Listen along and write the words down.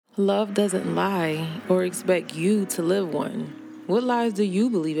Love doesn't lie or expect you to live one. What lies do you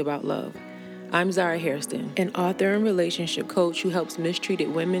believe about love? I'm Zara Hairston, an author and relationship coach who helps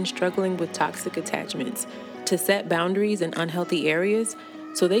mistreated women struggling with toxic attachments to set boundaries in unhealthy areas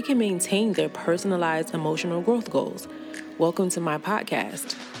so they can maintain their personalized emotional growth goals. Welcome to my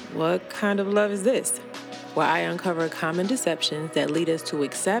podcast. What kind of love is this? Where I uncover common deceptions that lead us to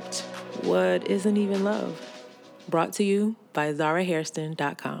accept what isn't even love. Brought to you by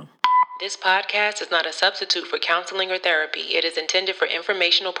ZaraHairston.com. This podcast is not a substitute for counseling or therapy. It is intended for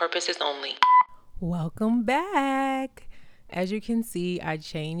informational purposes only. Welcome back. As you can see, I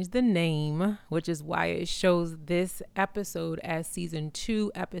changed the name, which is why it shows this episode as season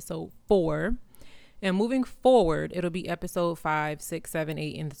 2, episode 4. And moving forward, it'll be episode 5, 6, 7,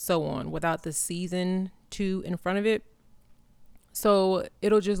 8, and so on without the season 2 in front of it. So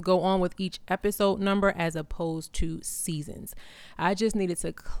it'll just go on with each episode number as opposed to seasons. I just needed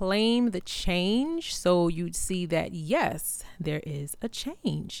to claim the change so you'd see that, yes, there is a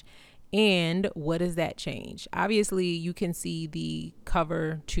change. And what is that change? Obviously, you can see the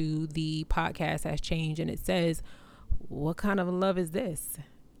cover to the podcast has changed and it says, what kind of love is this?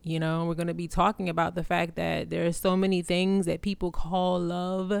 You know, we're going to be talking about the fact that there are so many things that people call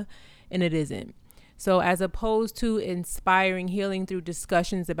love and it isn't. So as opposed to inspiring healing through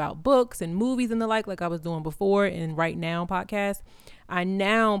discussions about books and movies and the like I was doing before in Right Now podcast, I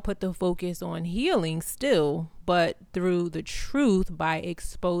now put the focus on healing still, but through the truth by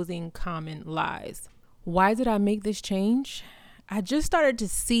exposing common lies. Why did I make this change? I just started to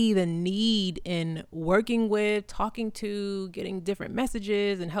see the need in working with, talking to, getting different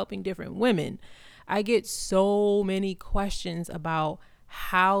messages and helping different women. I get so many questions about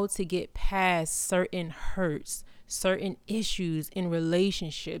how to get past certain hurts, certain issues in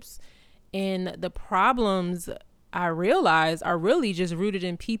relationships. And the problems I realize are really just rooted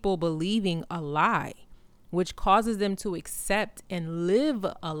in people believing a lie, which causes them to accept and live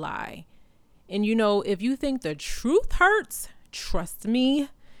a lie. And you know, if you think the truth hurts, trust me,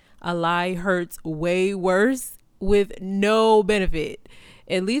 a lie hurts way worse with no benefit.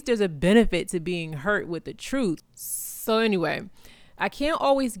 At least there's a benefit to being hurt with the truth. So anyway, I can't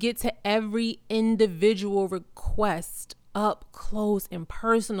always get to every individual request up close and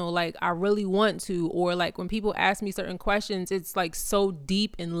personal like I really want to, or like when people ask me certain questions, it's like so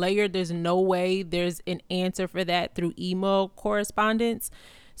deep and layered. There's no way there's an answer for that through email correspondence.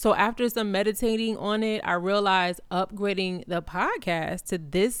 So after some meditating on it, I realized upgrading the podcast to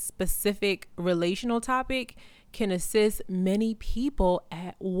this specific relational topic can assist many people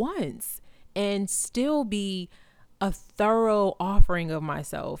at once and still be a thorough offering of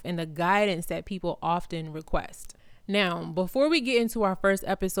myself and the guidance that people often request. Now, before we get into our first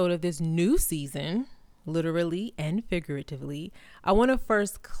episode of this new season, literally and figuratively, I want to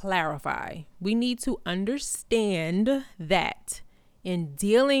first clarify. We need to understand that in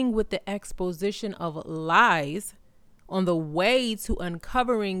dealing with the exposition of lies on the way to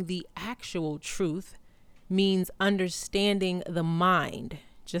uncovering the actual truth means understanding the mind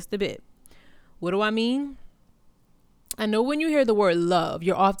just a bit. What do I mean? I know when you hear the word love,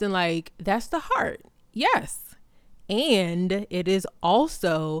 you're often like, that's the heart. Yes. And it is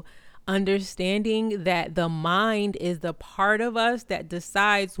also understanding that the mind is the part of us that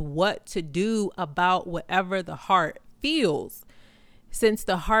decides what to do about whatever the heart feels. Since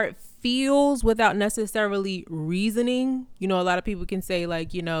the heart feels without necessarily reasoning, you know, a lot of people can say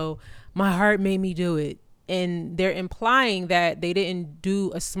like, you know, my heart made me do it. And they're implying that they didn't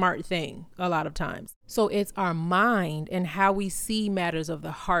do a smart thing a lot of times. So it's our mind and how we see matters of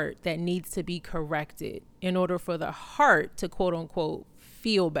the heart that needs to be corrected in order for the heart to quote unquote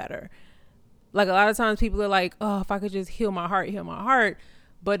feel better. Like a lot of times people are like, oh, if I could just heal my heart.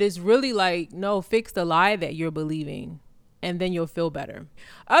 But it's really like, no, fix the lie that you're believing and then you'll feel better.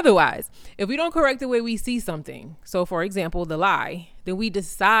 Otherwise, if we don't correct the way we see something, so for example, the lie, then we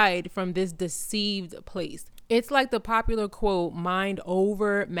decide from this deceived place. It's like the popular quote, mind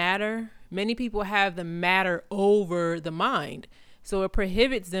over matter. Many people have the matter over the mind. So it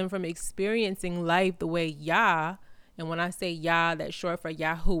prohibits them from experiencing life the way Yah, and when I say Yah, that's short for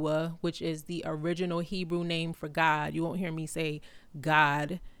Yahuwah, which is the original Hebrew name for God. You won't hear me say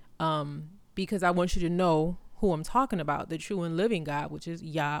God, because I want you to know who I'm talking about, the true and living God, which is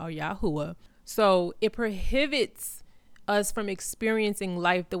Yah or Yahuwah. So it prohibits us from experiencing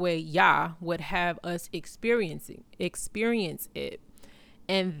life the way Yah would have us experience it.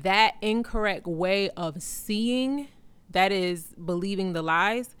 And that incorrect way of seeing, that is believing the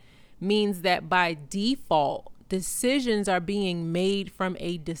lies, means that by default, decisions are being made from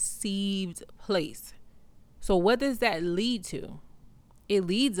a deceived place. So what does that lead to? it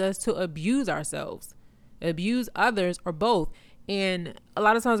leads us to abuse ourselves, abuse others, or both. And a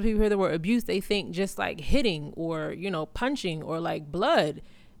lot of times when people hear the word abuse, they think just like hitting or, punching or like blood.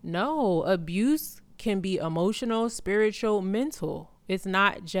 No, abuse can be emotional, spiritual, mental. It's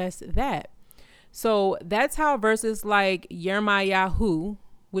not just that. So that's how verses like Yirmiyahu,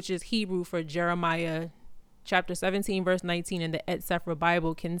 which is Hebrew for Jeremiah, chapter 17, verse 19 in the Et Sefer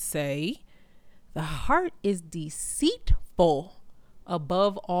Bible can say, the heart is deceitful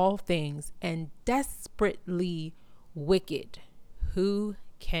above all things and desperately wicked. Who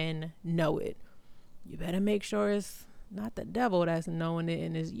can know it? You better make sure it's not the devil that's knowing it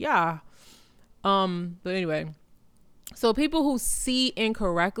and it's Yah. But anyway, so people who see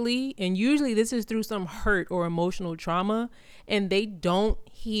incorrectly, and usually this is through some hurt or emotional trauma, and they don't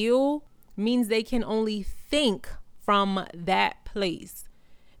heal, means they can only think from that place,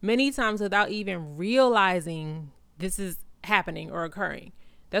 many times without even realizing this is happening or occurring.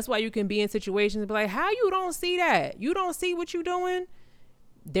 That's why you can be in situations and be like, how you don't see that? You don't see what you're doing?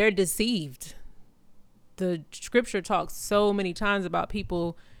 They're deceived. The scripture talks so many times about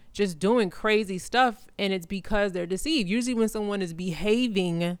people just doing crazy stuff, and it's because they're deceived. Usually when someone is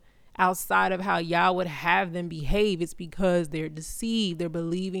behaving outside of how Yah would have them behave, it's because they're deceived. They're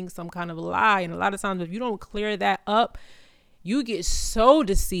believing some kind of lie. And a lot of times if you don't clear that up, you get so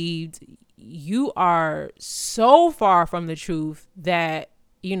deceived. You are so far from the truth that,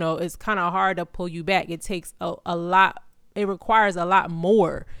 it's kind of hard to pull you back. It takes a lot. It requires a lot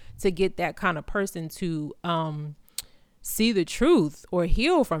more to get that kind of person to see the truth or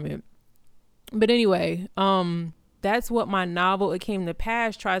heal from it. But anyway, that's what my novel, It Came to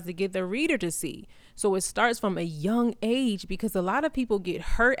Pass, tries to get the reader to see. So it starts from a young age, because a lot of people get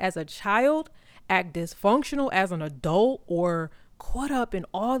hurt as a child, act dysfunctional as an adult, or caught up in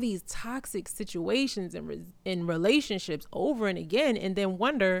all these toxic situations and in relationships over and again, and then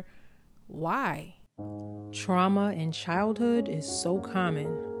wonder why. Trauma in childhood is so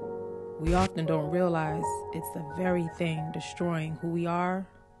common. We often don't realize it's the very thing destroying who we are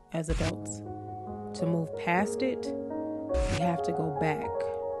as adults. To move past it, we have to go back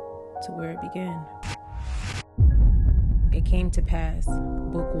to where it began. It Came to Pass,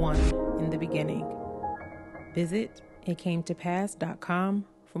 Book 1, In the Beginning. Visit itcametopass.com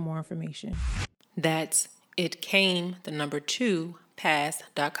for more information. That's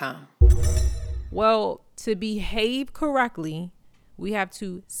pass.com. Well, to behave correctly, we have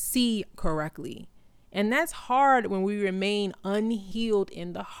to see correctly. And that's hard when we remain unhealed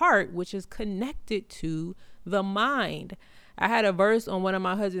in the heart, which is connected to the mind. I had a verse on one of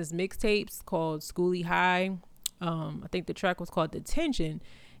my husband's mixtapes called Schoolie High. I think the track was called Detention.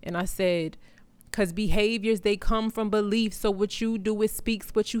 And I said, because behaviors, they come from beliefs. So what you do, it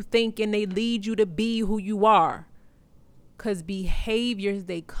speaks what you think, and they lead you to be who you are. Because behaviors,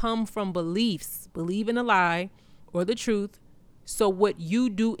 they come from beliefs. Believe in a lie or the truth. So what you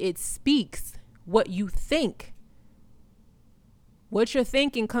do, it speaks what you think. What you're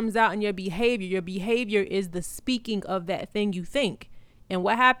thinking comes out in your behavior. Your behavior is the speaking of that thing you think. And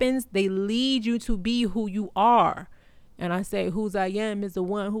what happens? They lead you to be who you are. And I say, whose I am is the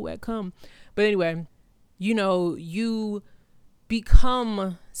one who had come. But anyway, you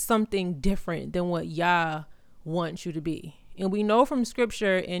become something different than what Yah wants you to be. And we know from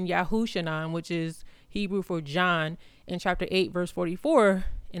scripture in Yahushanan, which is Hebrew for John, in chapter 8, verse 44,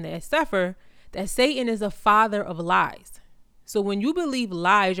 in the Sefer, that Satan is a father of lies. So when you believe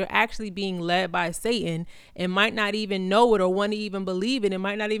lies, you're actually being led by Satan and might not even know it or want to even believe it and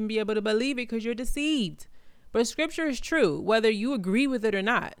might not even be able to believe it because you're deceived. But scripture is true, whether you agree with it or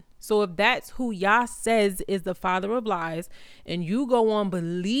not. So if that's who Yah says is the father of lies, and you go on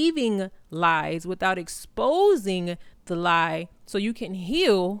believing lies without exposing the lie so you can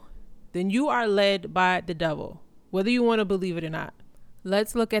heal, then you are led by the devil, whether you want to believe it or not.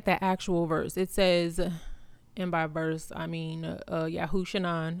 Let's look at the actual verse. It says, and by verse, I mean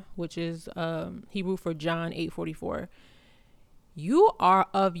Yahushanan, which is Hebrew for John 8:44. You are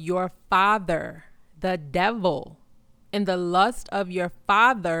of your father, the devil, and the lust of your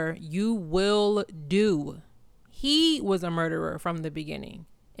father you will do. He was a murderer from the beginning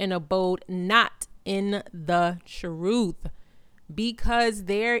and abode not in the truth, because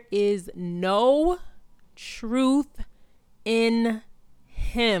there is no truth in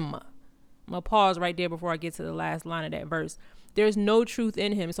him. I'm going to pause right there before I get to the last line of that verse. There's no truth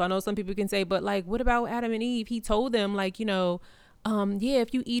in him. So I know some people can say, but like, what about Adam and Eve? He told them like, yeah,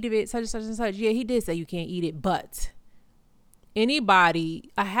 if you eat of it, such and such and such. Yeah, he did say you can't eat it. But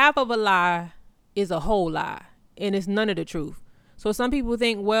anybody, a half of a lie is a whole lie. And it's none of the truth. So some people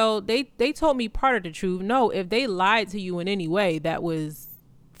think, well, they told me part of the truth. No, if they lied to you in any way, that was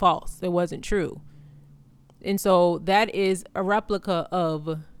false. It wasn't true. And so that is a replica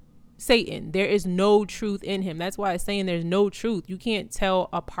of Satan. There is no truth in him. That's why it's saying there's no truth. You can't tell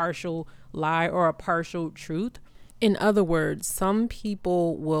a partial lie or a partial truth. In other words, some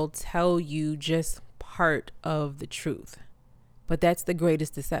people will tell you just part of the truth, but that's the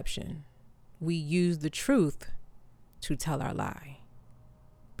greatest deception. We use the truth to tell our lie.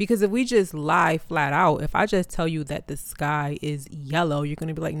 Because if we just lie flat out, if I just tell you that the sky is yellow, you're going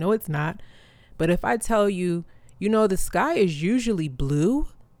to be like, no, it's not. But if I tell you, the sky is usually blue,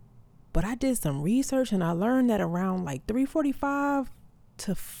 but I did some research and I learned that around like 3:45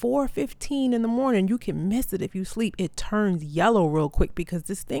 to 4:15 in the morning, you can miss it if you sleep. It turns yellow real quick because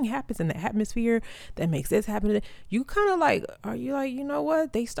this thing happens in the atmosphere that makes this happen. You kind of like, are you like, you know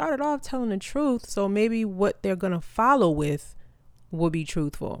what? They started off telling the truth, so maybe what they're going to follow with will be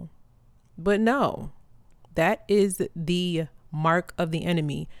truthful. But no, that is the mark of the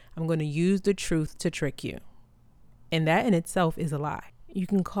enemy. I'm going to use the truth to trick you. And that in itself is a lie. You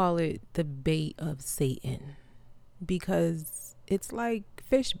can call it the bait of Satan because it's like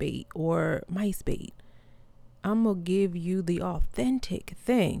fish bait or mice bait. I'm going to give you the authentic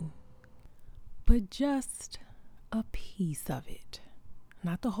thing, but just a piece of it.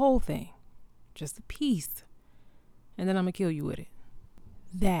 Not the whole thing, just a piece. And then I'm going to kill you with it.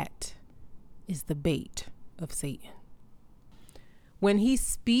 That is the bait of Satan. When he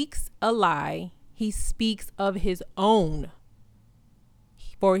speaks a lie, he speaks of his own.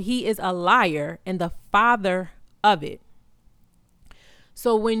 For he is a liar and the father of it.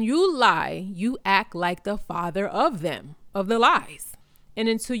 So when you lie, you act like the father of them, of the lies. And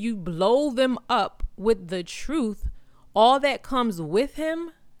until you blow them up with the truth, all that comes with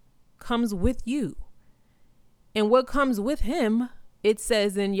him comes with you. And what comes with him, it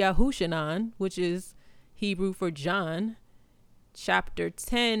says in Yahushanan, which is Hebrew for John, chapter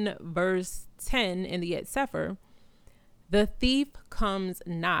 10, verse 10 in the Sefer, the thief comes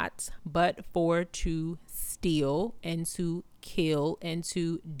not but for to steal and to kill and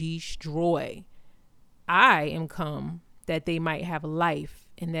to destroy. I am come that they might have life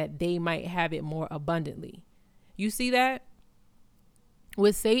and that they might have it more abundantly. You see that?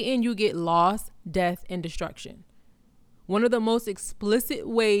 With Satan, you get loss, death, and destruction. One of the most explicit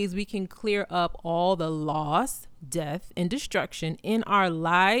ways we can clear up all the loss, death, and destruction in our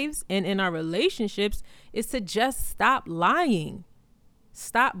lives and in our relationships is to just stop lying,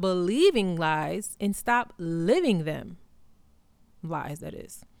 stop believing lies, and stop living them. Lies, that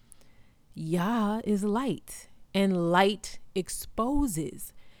is. Yah is light, and light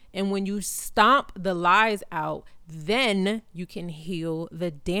exposes. And when you stomp the lies out, then you can heal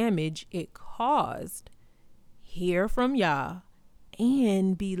the damage it caused. Hear from Yah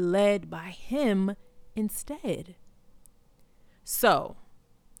and be led by him instead. So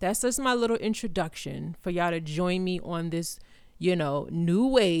that's just my little introduction for y'all to join me on this, new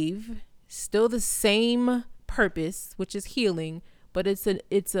wave, still the same purpose, which is healing, but it's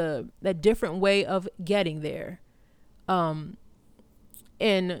a different way of getting there. And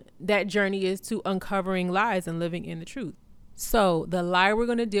that journey is to uncovering lies and living in the truth. So the lie we're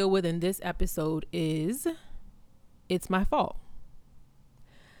going to deal with in this episode is, it's my fault.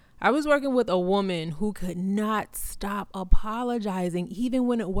 I was working with a woman who could not stop apologizing even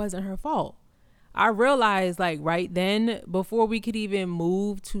when it wasn't her fault. I realized right then, before we could even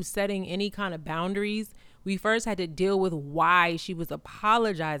move to setting any kind of boundaries, we first had to deal with why she was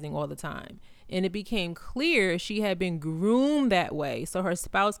apologizing all the time. And it became clear she had been groomed that way so her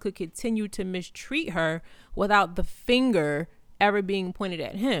spouse could continue to mistreat her without the finger ever being pointed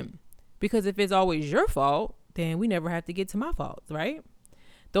at him. Because if it's always your fault, then we never have to get to my faults, right?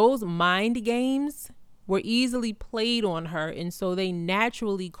 Those mind games were easily played on her, and so they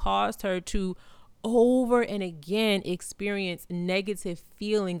naturally caused her to over and again experience negative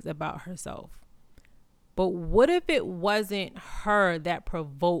feelings about herself. But what if it wasn't her that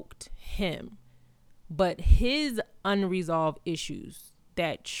provoked him, but his unresolved issues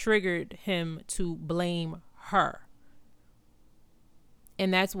that triggered him to blame her?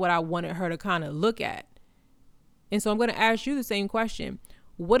 And that's what I wanted her to kind of look at. And so I'm going to ask you the same question.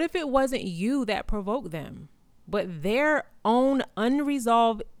 What if it wasn't you that provoked them, but their own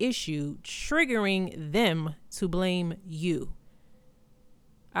unresolved issue triggering them to blame you?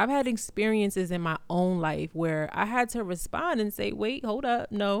 I've had experiences in my own life where I had to respond and say, wait, hold up.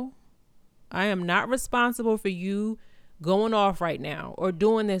 No, I am not responsible for you going off right now or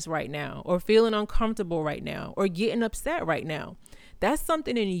doing this right now or feeling uncomfortable right now or getting upset right now. That's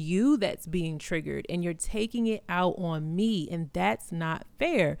something in you that's being triggered, and you're taking it out on me, and that's not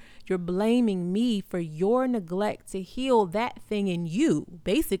fair. You're blaming me for your neglect to heal that thing in you,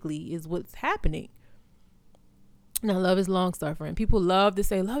 basically, is what's happening. Now, love is long suffering. People love to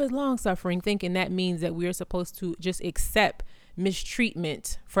say love is long suffering, thinking that means that we're supposed to just accept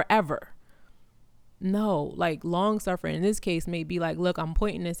mistreatment forever. No, like long suffering in this case may be like, look, I'm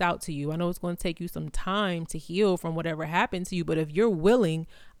pointing this out to you. I know it's going to take you some time to heal from whatever happened to you, but if you're willing,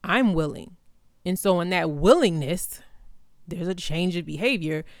 I'm willing. And so in that willingness, there's a change of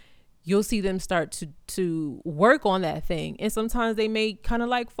behavior. You'll see them start to work on that thing. And sometimes they may kind of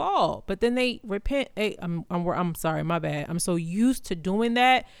like fall, but then they repent. Hey, I'm sorry, my bad. I'm so used to doing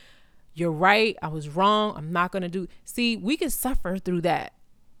that. You're right. I was wrong. I'm not going to do. See, we can suffer through that,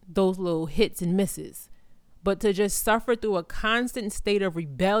 those little hits and misses, but to just suffer through a constant state of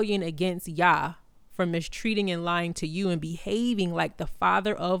rebellion against Yah for mistreating and lying to you and behaving like the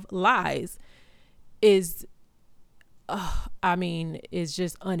father of lies is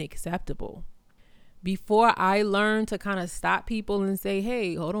just unacceptable. Before I learned to kind of stop people and say,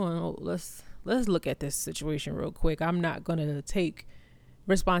 hey, hold on, let's look at this situation real quick. I'm not going to take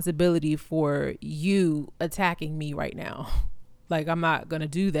responsibility for you attacking me right now. Like, I'm not going to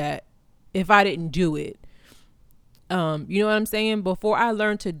do that if I didn't do it. You know what I'm saying? Before I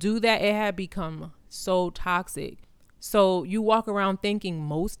learned to do that, it had become so toxic. So you walk around thinking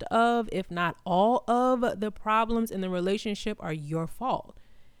most of, if not all of the problems in the relationship are your fault.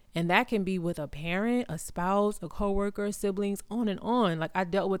 And that can be with a parent, a spouse, a coworker, siblings, on and on. Like, I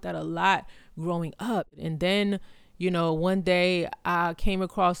dealt with that a lot growing up. And then, one day I came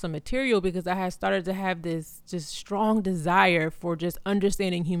across some material because I had started to have this just strong desire for just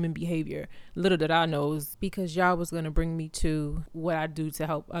understanding human behavior. Little did I know it was because Yah was going to bring me to what I do to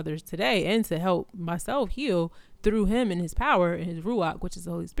help others today and to help myself heal through him and his power and his Ruach, which is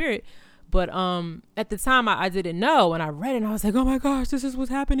the Holy Spirit. But at the time I didn't know, and I read it and I was like, oh my gosh, this is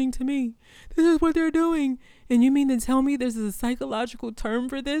what's happening to me. This is what they're doing. And you mean to tell me there's a psychological term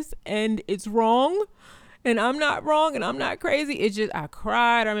for this and it's wrong? And I'm not wrong and I'm not crazy. It's just, I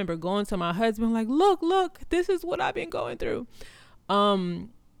cried. I remember going to my husband like, look, this is what I've been going through. And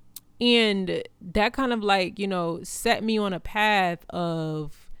that kind of like, set me on a path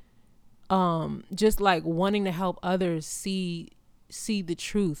of just like wanting to help others see the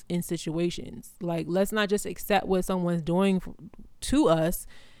truth in situations. Like, let's not just accept what someone's doing to us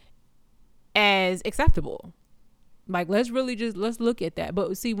as acceptable. Like, let's look at that.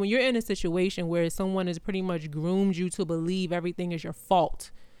 But see, when you're in a situation where someone has pretty much groomed you to believe everything is your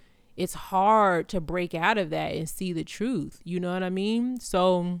fault, it's hard to break out of that and see the truth. You know what I mean?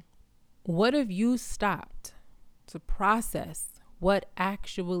 So what if you stopped to process what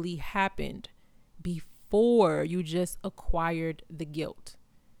actually happened before you just acquired the guilt?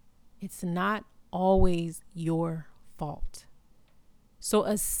 It's not always your fault. So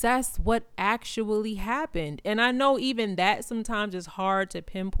assess what actually happened. And I know even that sometimes is hard to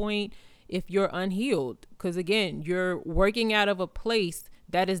pinpoint if you're unhealed, because again, you're working out of a place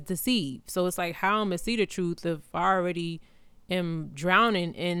that is deceived. So it's like, how am I gonna see the truth if I already am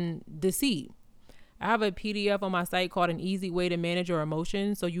drowning in deceit? I have a PDF on my site called An Easy Way to Manage Your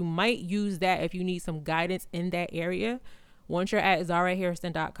Emotions. So you might use that if you need some guidance in that area. Once you're at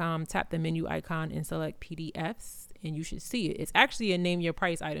zarahairston.com, tap the menu icon and select PDFs, and you should see it. It's actually a name your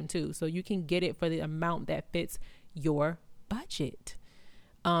price item too. So you can get it for the amount that fits your budget.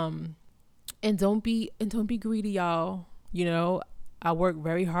 And don't be greedy, y'all. I work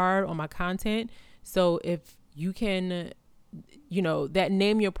very hard on my content. So if you can, that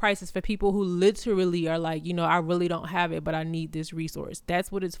name your price is for people who literally are like, I really don't have it, but I need this resource.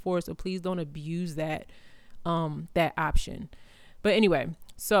 That's what it's for. So please don't abuse that option. But anyway,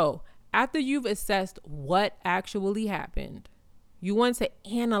 so after you've assessed what actually happened, you want to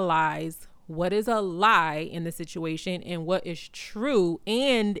analyze what is a lie in the situation and what is true.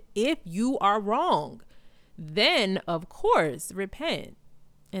 And if you are wrong, then of course, repent.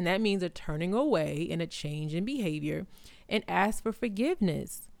 And that means a turning away and a change in behavior and ask for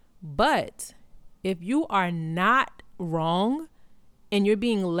forgiveness. But if you are not wrong and you're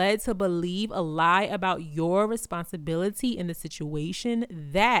being led to believe a lie about your responsibility in the situation,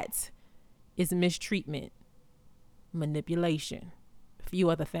 that is mistreatment, manipulation, a few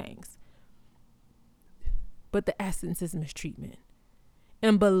other things. But the essence is mistreatment.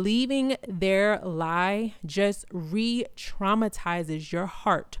 And believing their lie just re-traumatizes your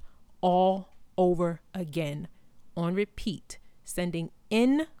heart all over again on repeat, sending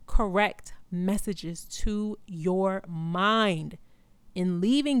incorrect messages to your mind and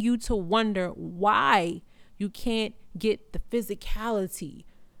leaving you to wonder why you can't get the physicality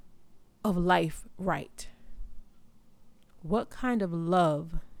of life right? What kind of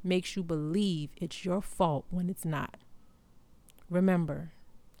love makes you believe it's your fault when it's not? Remember,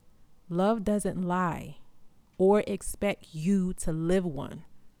 love doesn't lie or expect you to live one.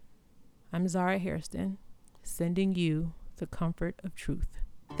 I'm Zara Hairston, sending you the comfort of truth.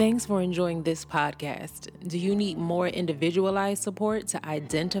 Thanks for enjoying this podcast. Do you need more individualized support to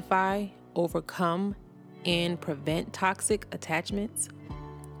identify, overcome, and prevent toxic attachments?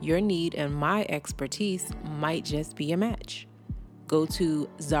 Your need and my expertise might just be a match. Go to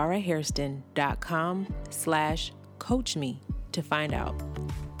zarahairston.com/coachme to find out.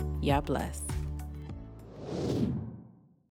 Ya bless.